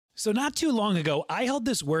So not too long ago, I held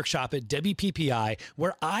this workshop at WPPI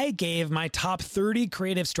where I gave my top 30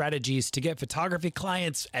 creative strategies to get photography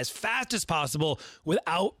clients as fast as possible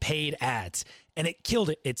without paid ads. And it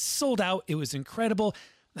killed it. It sold out. It was incredible.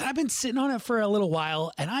 And I've been sitting on it for a little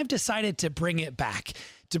while, and I've decided to bring it back.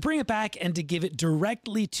 To bring it back and to give it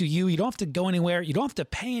directly to you. You don't have to go anywhere. You don't have to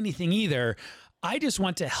pay anything either. I just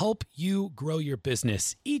want to help you grow your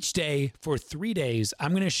business. Each day for 3 days, I'm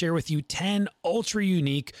going to share with you 10 ultra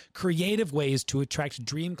unique, creative ways to attract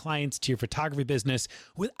dream clients to your photography business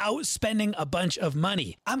without spending a bunch of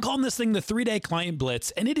money. I'm calling this thing the 3-Day Client Blitz,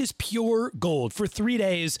 and it is pure gold. For 3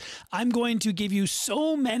 days, I'm going to give you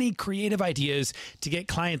so many creative ideas to get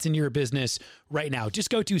clients into your business right now. Just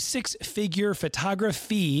go to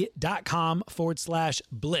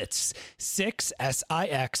sixfigurephotography.com/blitz.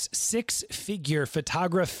 sixfigurephotography.com/blitz.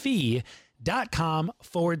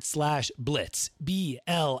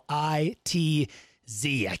 BLITZ.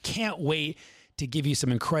 I can't wait to give you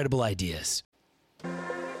some incredible ideas.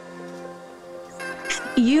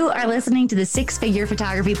 You are listening to the Six Figure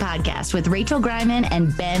Photography Podcast with Rachel Greiman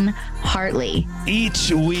and Ben Hartley.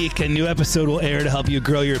 Each week, a new episode will air to help you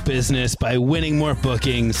grow your business by winning more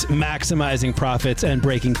bookings, maximizing profits, and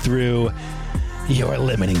breaking through your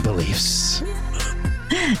limiting beliefs.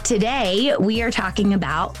 Today, we are talking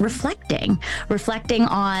about reflecting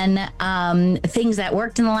on things that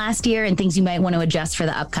worked in the last year and things you might want to adjust for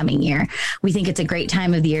the upcoming year. We think it's a great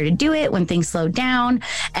time of the year to do it when things slow down,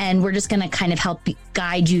 and we're just going to kind of help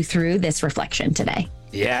guide you through this reflection today.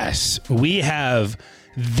 Yes, we have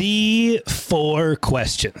the 4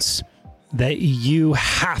 questions that you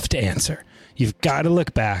have to answer. You've got to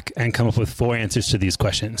look back and come up with 4 answers to these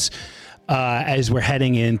questions as we're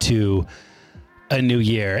heading into a new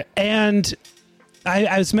year. And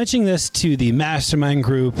I was mentioning this to the mastermind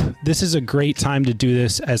group. This is a great time to do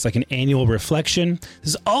this as like an annual reflection. This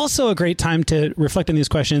is also a great time to reflect on these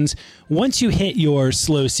questions once you hit your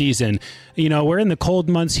slow season. You know, we're in the cold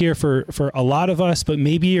months here for a lot of us, but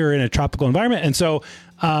maybe you're in a tropical environment. And so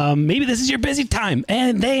maybe this is your busy time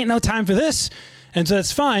and they ain't no time for this. And so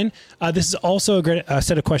that's fine. This is also a great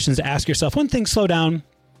set of questions to ask yourself. When things slow down,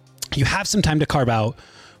 you have some time to carve out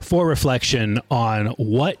for reflection on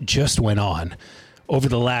what just went on over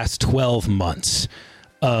the last 12 months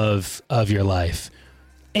of your life.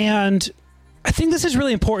 And I think this is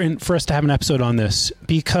really important for us to have an episode on this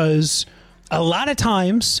because a lot of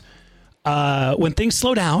times when things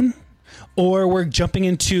slow down or we're jumping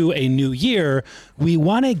into a new year, we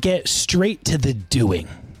want to get straight to the doing.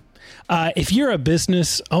 If you're a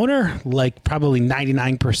business owner, like probably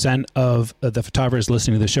 99% of the photographers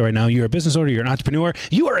listening to the show right now, you're a business owner, you're an entrepreneur,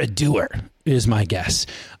 you are a doer, is my guess.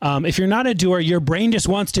 If you're not a doer, your brain just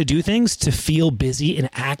wants to do things to feel busy and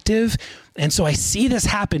active. And so I see this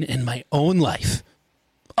happen in my own life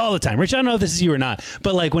all the time. Rich, I don't know if this is you or not,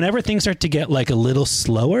 but like whenever things start to get like a little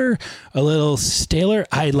slower, a little staler,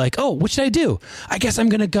 I like, oh, what should I do? I guess I'm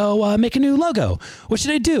going to go make a new logo. What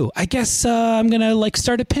should I do? I guess I'm going to like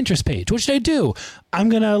start a Pinterest page. What should I do? I'm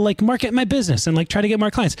going to like market my business and like try to get more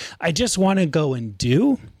clients. I just want to go and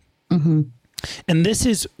do. Mm-hmm. And this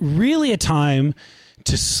is really a time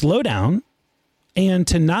to slow down and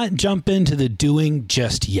to not jump into the doing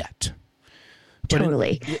just yet.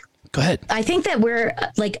 Totally. Go ahead. I think that we're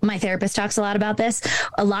like, my therapist talks a lot about this.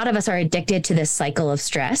 A lot of us are addicted to this cycle of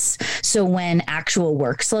stress. So when actual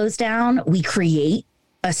work slows down, we create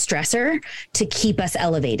a stressor to keep us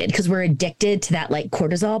elevated because we're addicted to that like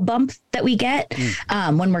cortisol bump that we get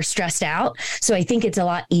when we're stressed out. So I think it's a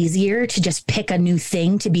lot easier to just pick a new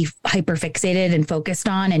thing to be hyper fixated and focused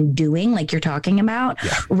on and doing like you're talking about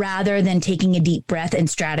rather than taking a deep breath and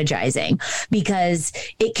strategizing, because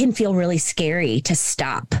it can feel really scary to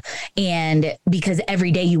stop. And because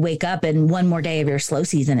every day you wake up and one more day of your slow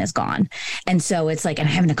season is gone. And so it's like, and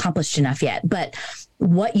I haven't accomplished enough yet, but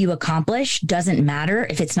what you accomplish doesn't matter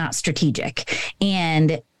if it's not strategic,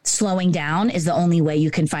 and slowing down is the only way you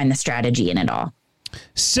can find the strategy in it all.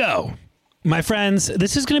 So, my friends,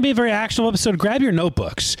 this is going to be a very actionable episode. Grab your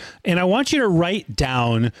notebooks and I want you to write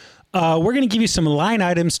down, we're going to give you some line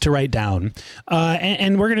items to write down.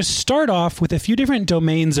 And we're going to start off with a few different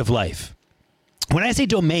domains of life. When I say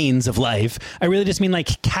domains of life, I really just mean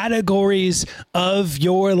like categories of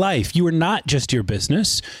your life. You are not just your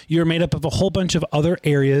business. You're made up of a whole bunch of other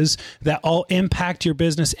areas that all impact your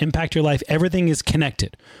business, impact your life. Everything is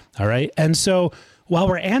connected. All right. And so while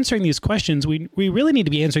we're answering these questions, we really need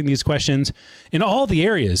to be answering these questions in all the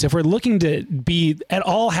areas. If we're looking to be at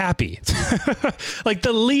all happy, like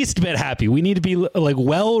the least bit happy, we need to be like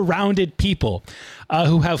well-rounded people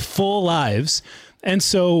who have full lives. And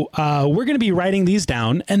so we're going to be writing these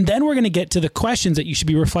down, and then we're going to get to the questions that you should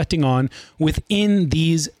be reflecting on within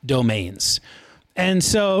these domains. And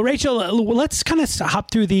so, Rachel, let's kind of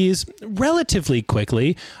hop through these relatively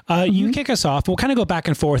quickly. You kick us off. We'll kind of go back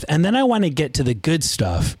and forth, and then I want to get to the good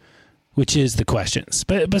stuff, which is the questions.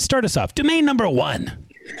 But start us off. Domain number 1.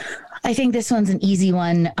 I think this one's an easy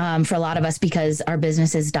one for a lot of us because our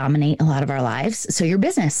businesses dominate a lot of our lives. So your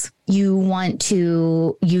business, you want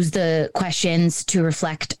to use the questions to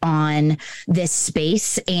reflect on this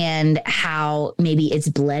space and how maybe it's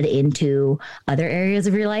bled into other areas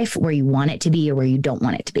of your life where you want it to be or where you don't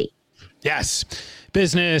want it to be. Yes.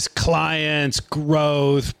 Business, clients,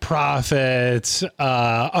 growth, profits,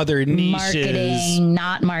 other niches, marketing,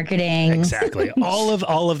 not marketing. Exactly. all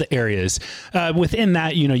of the areas within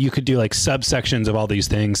that, you could do like subsections of all these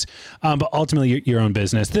things. But ultimately your own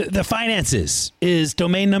business, the finances is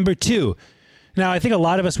domain number 2. Now, I think a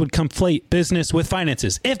lot of us would conflate business with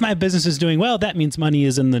finances. If my business is doing well, that means money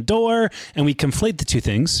is in the door, and we conflate the two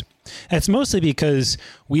things. That's mostly because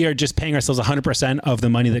we are just paying ourselves 100% of the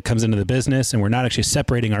money that comes into the business, and we're not actually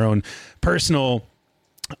separating our own personal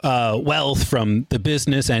wealth from the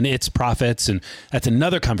business and its profits, and that's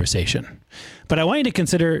another conversation. But I want you to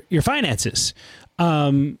consider your finances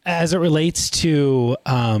as it relates to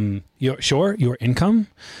your income,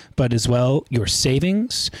 but as well your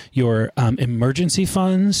savings, your emergency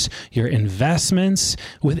funds, your investments.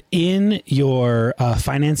 Within your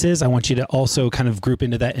finances, I want you to also kind of group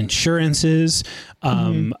into that insurances.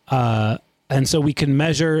 And so we can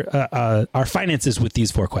measure our finances with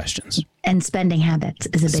these 4 questions. And spending habits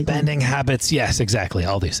is a big one. Spending habits. Yes, exactly.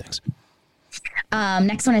 All these things.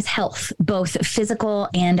 Next one is health, both physical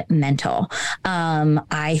and mental.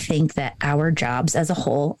 I think that our jobs as a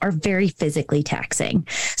whole are very physically taxing.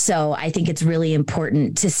 So I think it's really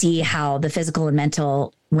important to see how the physical and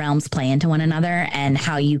mental realms play into one another and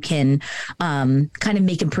how you can kind of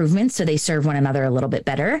make improvements so they serve one another a little bit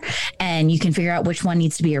better. And you can figure out which one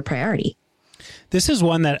needs to be your priority. This is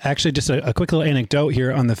one that actually just a quick little anecdote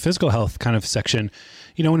here on the physical health kind of section.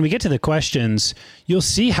 When we get to the questions, you'll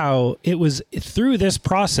see how it was through this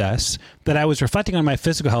process that I was reflecting on my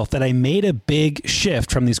physical health that I made a big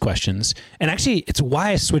shift from these questions. And actually, it's why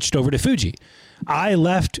I switched over to Fuji. I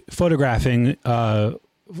left photographing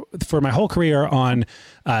for my whole career on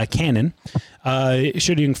Canon,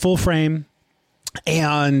 shooting full frame.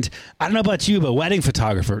 And I don't know about you, but wedding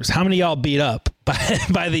photographers, how many of y'all beat up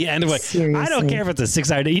by the end of it? Seriously. I don't care if it's a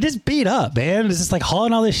 6-hour day. You just beat up, man. It's just like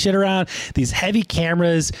hauling all this shit around, these heavy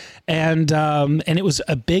cameras. And it was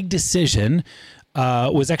a big decision,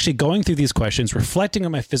 was actually going through these questions, reflecting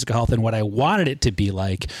on my physical health and what I wanted it to be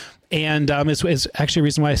like. And it's actually a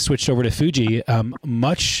reason why I switched over to Fuji.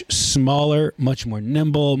 Much smaller, much more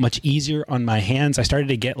nimble, much easier on my hands. I started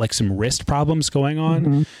to get like some wrist problems going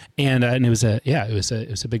on, and it was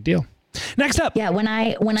a big deal. Next up. Yeah. When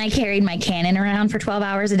I carried my Canon around for 12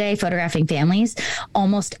 hours a day, photographing families,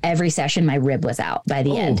 almost every session, my rib was out by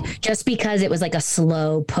the end, just because it was like a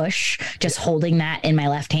slow push, just holding that in my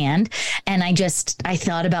left hand. And I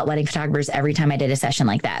thought about wedding photographers every time I did a session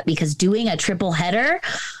like that, because doing a triple header,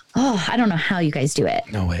 I don't know how you guys do it.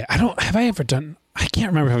 No way. I can't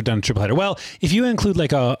remember if I've done a triple header. Well, if you include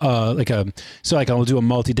I'll do a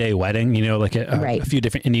multi-day wedding, a few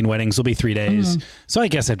different Indian weddings will be 3 days. So I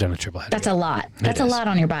guess I've done a triple header. That's a lot. That's a lot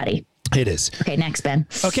on your body. It is. Okay. Next, Ben.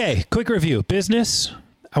 Okay. Quick review. Business.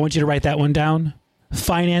 I want you to write that one down.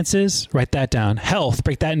 Finances. Write that down. Health.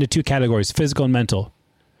 Break that into 2 categories, physical and mental.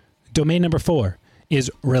 Domain number 4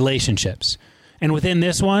 is relationships. And within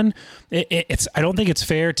this one, I don't think it's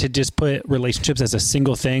fair to just put relationships as a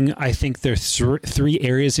single thing. I think there's 3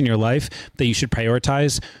 areas in your life that you should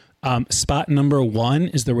prioritize. Spot number 1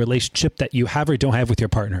 is the relationship that you have or don't have with your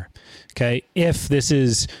partner. Okay. If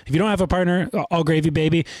you don't have a partner, all gravy,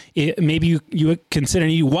 baby. Maybe you consider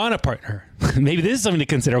you want a partner. Maybe this is something to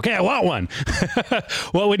consider. Okay. I want one.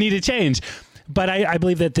 What would need to change? But I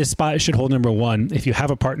believe that this spot should hold number 1. If you have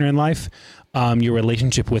a partner in life, your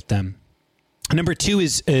relationship with them. Number 2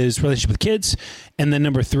 is relationship with kids. And then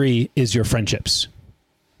number 3 is your friendships.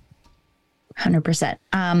 100%.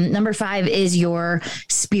 Number 5 is your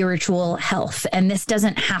spiritual health. And this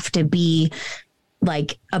doesn't have to be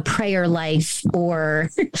like a prayer life or,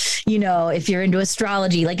 if you're into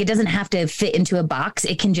astrology, like it doesn't have to fit into a box.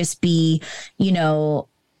 It can just be,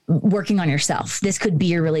 working on yourself. This could be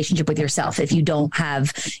your relationship with yourself if you don't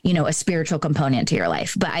have, a spiritual component to your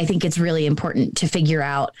life. But I think it's really important to figure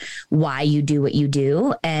out why you do what you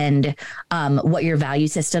do and what your value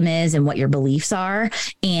system is and what your beliefs are,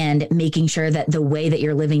 and making sure that the way that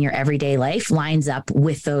you're living your everyday life lines up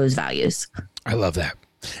with those values. I love that.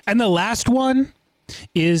 And the last one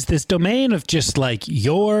is this domain of just like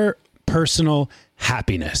your personal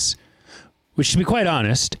happiness, which, to be quite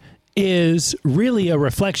honest, is really a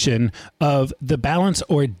reflection of the balance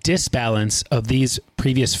or disbalance of these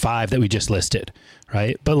previous 5 that we just listed,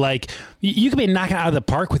 right? But like you could be knocking out of the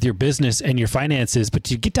park with your business and your finances, but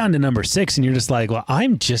you get down to number 6 and you're just like, well,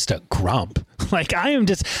 I'm just a grump. Like I'm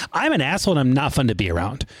an asshole and I'm not fun to be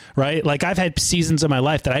around, right? Like I've had seasons of my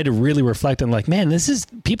life that I had to really reflect on, like, man,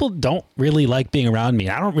 people don't really like being around me.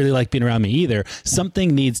 I don't really like being around me either.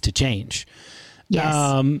 Something needs to change.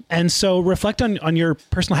 Yes. And so reflect on your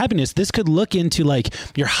personal happiness. This could look into like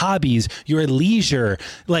your hobbies, your leisure,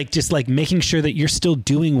 like just like making sure that you're still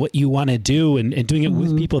doing what you want to do and doing it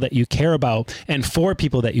with people that you care about and for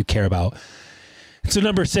people that you care about. So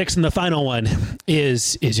number 6 and the final one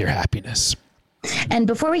is your happiness. And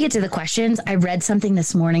before we get to the questions, I read something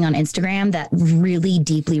this morning on Instagram that really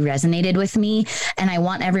deeply resonated with me. And I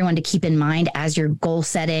want everyone to keep in mind as you're goal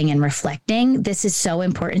setting and reflecting, this is so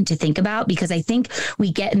important to think about, because I think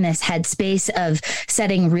we get in this headspace of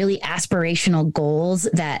setting really aspirational goals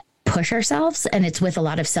that push ourselves, and it's with a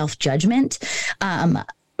lot of self-judgment.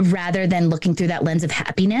 Rather than looking through that lens of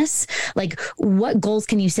happiness, like what goals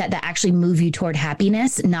can you set that actually move you toward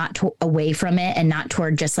happiness, not away from it, and not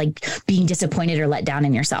toward just like being disappointed or let down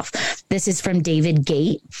in yourself. This is from David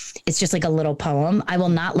Gate. It's just like a little poem. I will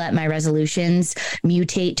not let my resolutions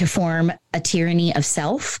mutate to form a tyranny of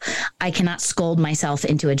self. I cannot scold myself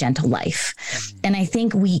into a gentle life. And I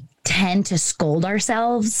think we tend to scold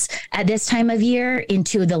ourselves at this time of year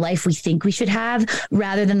into the life we think we should have,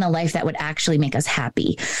 rather than the life that would actually make us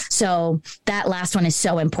happy. So that last one is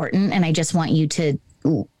so important. And I just want you to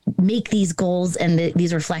make these goals and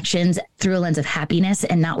these reflections through a lens of happiness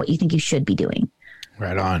and not what you think you should be doing.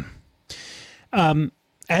 Right on.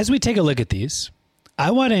 As we take a look at these,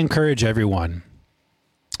 I want to encourage everyone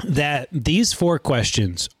that these 4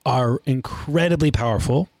 questions are incredibly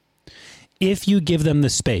powerful if you give them the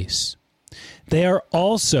space. They are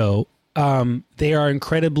also, they are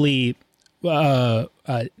incredibly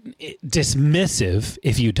dismissive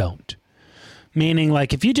if you don't. Meaning,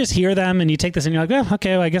 like, if you just hear them and you take this and you're like, oh,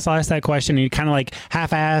 okay, well, I guess I'll ask that question. And you kind of like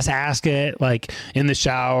half-ass ask it, like in the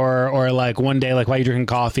shower, or like one day, like while you're drinking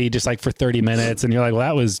coffee, just like for 30 minutes. And you're like, well,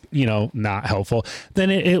 that was, not helpful. Then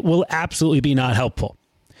it will absolutely be not helpful.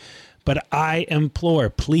 But I implore,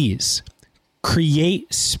 please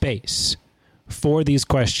create space for these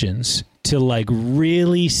questions to like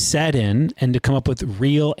really set in and to come up with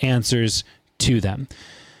real answers to them.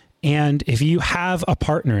 And if you have a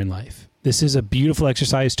partner in life, this is a beautiful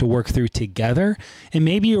exercise to work through together. And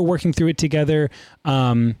maybe you're working through it together.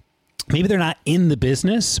 Maybe they're not in the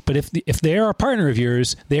business, but if they are a partner of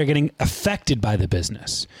yours, they are getting affected by the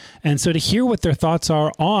business. And so to hear what their thoughts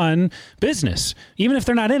are on business, even if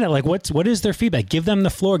they're not in it, like what is their feedback? Give them the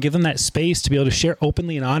floor, give them that space to be able to share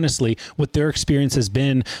openly and honestly what their experience has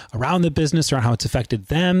been around the business, or how it's affected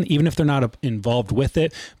them, even if they're not involved with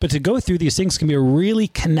it. But to go through these things can be a really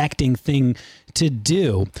connecting thing to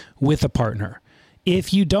do with a partner.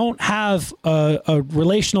 If you don't have a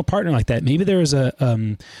relational partner like that, maybe there is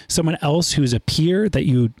someone else who's a peer that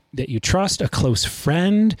you trust, a close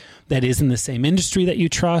friend that is in the same industry that you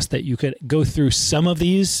trust, that you could go through some of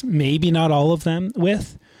these, maybe not all of them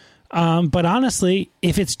with. But honestly,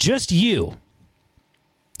 if it's just you,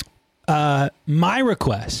 my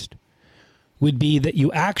request would be that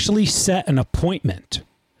you actually set an appointment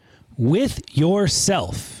with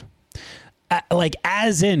yourself. Like,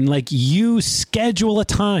 as in, like, you schedule a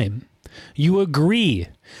time, you agree.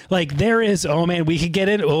 Like, there is, oh man, we could get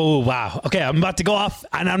in. Oh, wow. Okay, I'm about to go off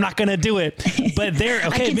and I'm not going to do it. But there, okay,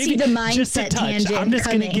 I can maybe see the mindset just a touch. tangent I'm just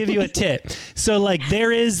going to give you a tip. So, like,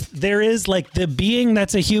 there is like the being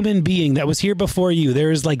that's a human being that was here before you. There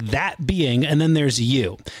is like that being, and then there's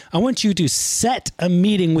you. I want you to set a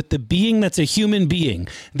meeting with the being that's a human being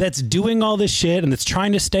that's doing all this shit and that's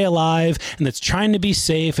trying to stay alive and that's trying to be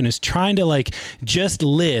safe and is trying to like just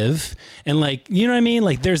live. And like, you know what I mean?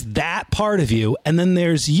 Like, there's that part of you, and then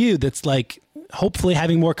there's you that's like hopefully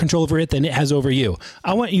having more control over it than it has over you.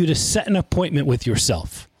 I want you to set an appointment with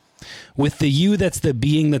yourself, with the you that's the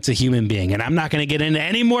being that's a human being. And I'm not going to get into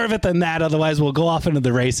any more of it than that, otherwise we'll go off into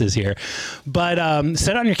the races here. But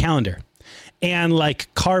set on your calendar and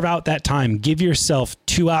like carve out that time. Give yourself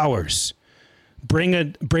 2 hours. Bring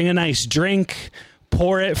a nice drink.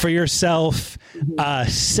 Pour it for yourself,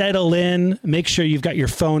 settle in, make sure you've got your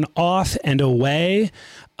phone off and away,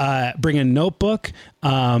 bring a notebook,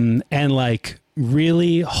 and like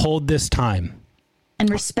really hold this time. And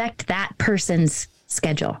respect that person's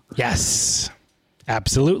schedule. Yes.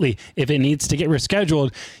 Absolutely. If it needs to get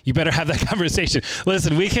rescheduled, you better have that conversation.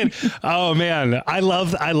 Listen, we can, oh man, I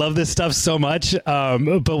love this stuff so much.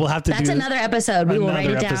 But we'll have to That's another episode. We will write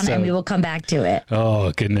it down and we will come back to it.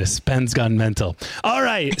 Oh goodness. Ben's gone mental. All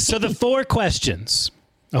right. So the 4 questions.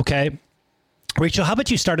 Okay. Rachel, how about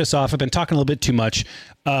you start us off? I've been talking a little bit too much.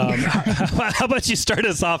 How about you start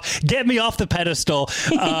us off? Get me off the pedestal.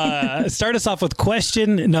 Start us off with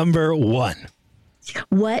question number 1.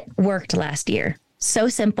 What worked last year? So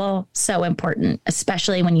simple, so important,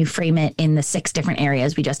 especially when you frame it in the 6 different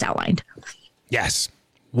areas we just outlined. Yes.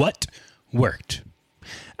 What worked?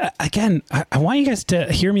 Again, I want you guys to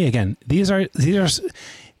hear me again. These are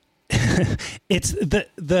it's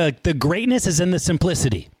the greatness is in the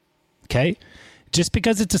simplicity. Okay. Just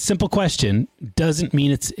because it's a simple question doesn't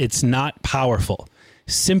mean it's not powerful.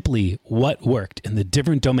 Simply what worked in the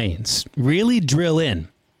different domains. Really drill in.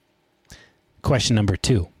 Question number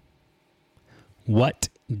 2. What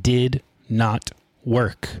did not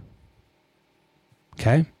work?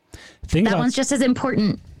 Okay. That one's just as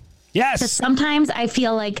important. Yes. So sometimes I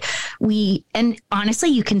feel like and honestly,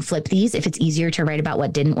 you can flip these if it's easier to write about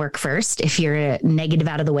what didn't work first. If you're a negative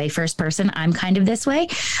out of the way first person, I'm kind of this way.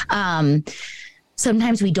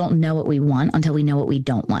 Sometimes we don't know what we want until we know what we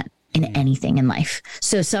don't want in anything in life.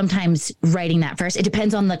 So sometimes writing that first, it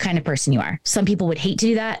depends on the kind of person you are. Some people would hate to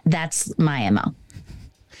do that. That's my MO.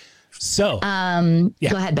 So,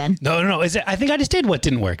 Go ahead, Ben. No. I think I just did what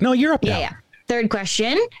didn't work. No, you're up now. Yeah. 3rd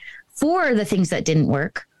question. For the things that didn't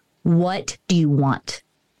work, what do you want?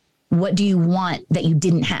 What do you want that you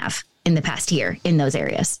didn't have in the past year in those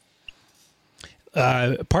areas?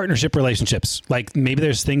 Partnership relationships. Like maybe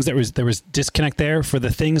there's things there was disconnect there. For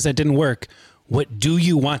the things that didn't work, what do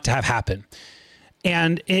you want to have happen?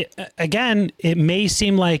 And it may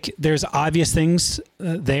seem like there's obvious things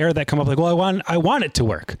there that come up like, well, I want it to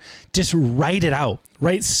work. Just write it out.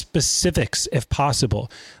 Write specifics if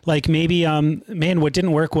possible. Like maybe, what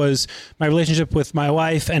didn't work was my relationship with my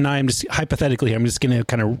wife, and I'm just hypothetically, I'm just going to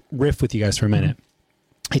kind of riff with you guys for a minute.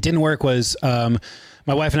 It didn't work was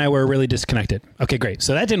my wife and I were really disconnected. Okay, great.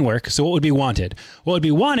 So that didn't work. So what would be wanted? What would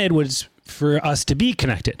be wanted was for us to be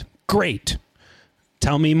connected. Great.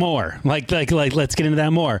 Tell me more. Like, let's get into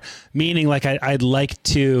that more. Meaning, like, I'd like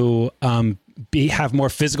to have more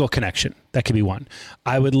physical connection. That could be one.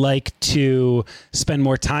 I would like to spend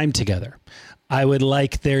more time together. I would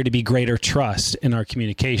like there to be greater trust in our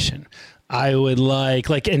communication. I would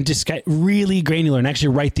and just get really granular and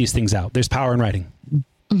actually write these things out. There's power in writing.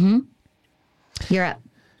 Mm-hmm. You're up.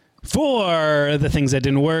 For the things that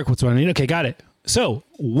didn't work, what's what I need? Okay, got it. So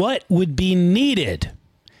what would be needed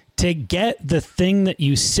to get the thing that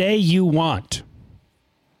you say you want?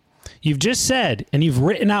 You've just said, and you've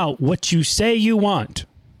written out what you say you want.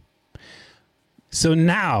 So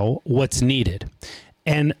now what's needed?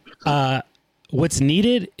 And what's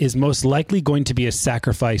needed is most likely going to be a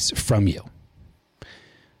sacrifice from you.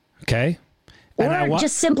 Okay? Or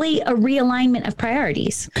just simply a realignment of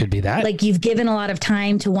priorities. Could be that. Like you've given a lot of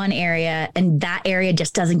time to one area and that area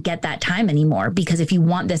just doesn't get that time anymore, because if you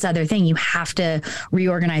want this other thing, you have to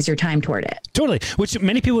reorganize your time toward it. Totally. Which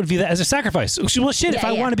many people would view that as a sacrifice. Well, shit, if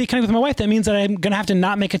I want to be connected with my wife, that means that I'm going to have to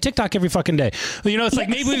not make a TikTok every fucking day. You know, it's like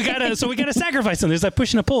maybe we got to sacrifice something. There's that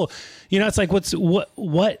push and a pull. You know, it's like what's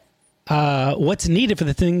needed for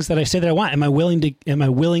the things that I say that I want? Am I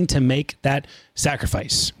willing to make that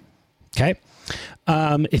sacrifice? Okay.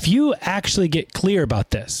 If you actually get clear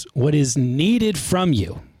about this, what is needed from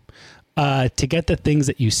you to get the things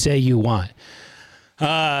that you say you want,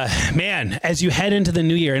 man, as you head into the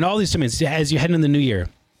new year and all these things, as you head into the new year,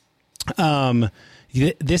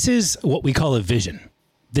 this is what we call a vision.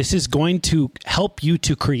 This is going to help you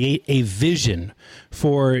to create a vision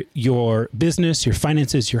for your business, your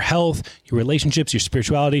finances, your health, your relationships, your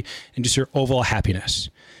spirituality, and just your overall happiness.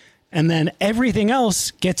 And then everything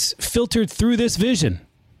else gets filtered through this vision.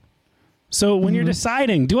 So when you're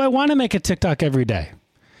deciding, do I want to make a TikTok every day?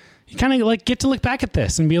 You kind of like get to look back at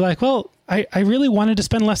this and be like, well, I really wanted to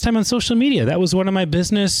spend less time on social media. That was one of my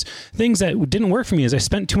business things that didn't work for me, is I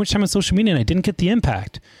spent too much time on social media and I didn't get the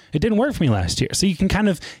impact. It didn't work for me last year. So you can kind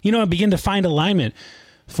of, begin to find alignment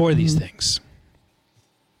for these things.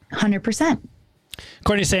 100%.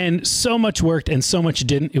 Courtney's saying so much worked and so much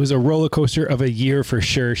didn't. It was a roller coaster of a year for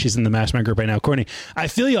sure. She's in the mastermind group right now. Courtney, I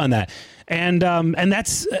feel you on that. And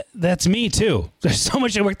that's me too. There's so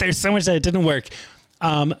much that worked. There's so much that didn't work.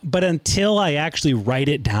 But until I actually write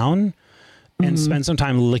it down and spend some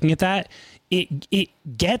time looking at that, it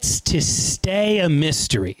gets to stay a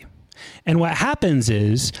mystery. And what happens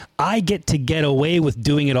is I get to get away with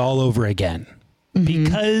doing it all over again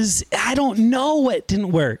because I don't know what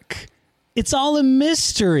didn't work. it's all a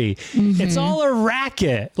mystery. Mm-hmm. It's all a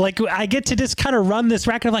racket. Like I get to just kind of run this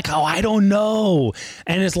racket of like, oh, I don't know.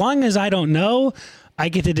 And as long as I don't know, I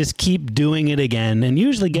get to just keep doing it again and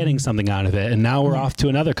usually getting something out of it. And now we're off to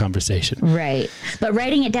another conversation. Right. But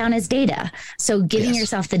writing it down as data. So giving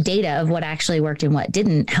yourself the data of what actually worked and what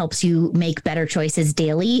didn't helps you make better choices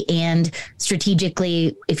daily and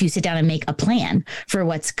strategically if you sit down and make a plan for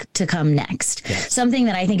what's to come next. Yes. Something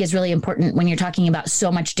that I think is really important when you're talking about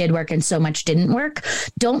so much did work and so much didn't work.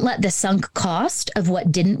 Don't let the sunk cost of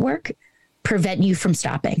what didn't work prevent you from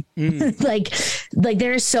stopping. like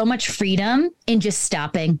there is so much freedom in just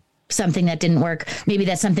stopping something that didn't work. Maybe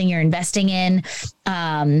that's something you're investing in,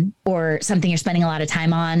 or something you're spending a lot of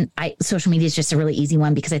time on. Social media is just a really easy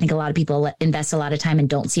one because I think a lot of people invest a lot of time and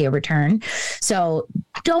don't see a return. So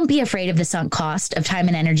don't be afraid of the sunk cost of time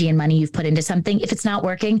and energy and money you've put into something. If it's not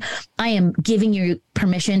working, I am giving you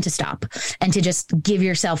permission to stop and to just give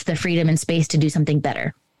yourself the freedom and space to do something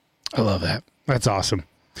better. I love that. That's awesome.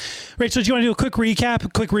 Rachel, do you want to do a quick recap, a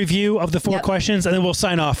quick review of the 4 questions, and then we'll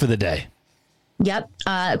sign off for the day? Yep.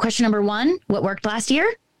 Question number 1, what worked last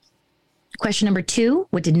year? Question number 2,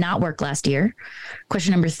 what did not work last year?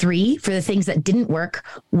 Question number 3, for the things that didn't work,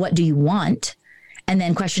 what do you want? And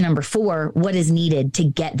then question number 4, what is needed to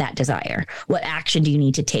get that desire? What action do you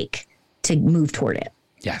need to take to move toward it?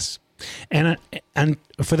 Yes. And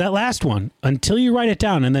for that last one, until you write it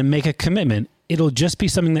down and then make a commitment, it'll just be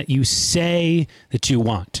something that you say that you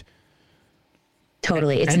want.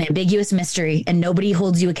 Totally. It's an ambiguous mystery and nobody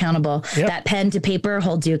holds you accountable. Yep. That pen to paper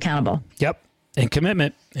holds you accountable. Yep. And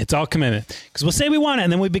commitment. It's all commitment. Because we'll say we want it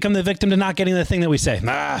and then we become the victim to not getting the thing that we say.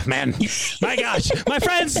 Ah, man. My gosh. My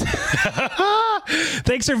friends.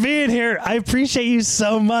 Thanks for being here. I appreciate you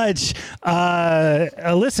so much.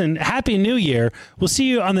 Listen, Happy New Year. We'll see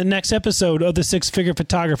you on the next episode of the 6-Figure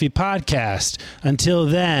Photography Podcast. Until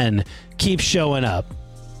then, keep showing up.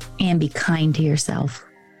 And be kind to yourself.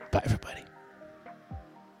 Bye, everybody.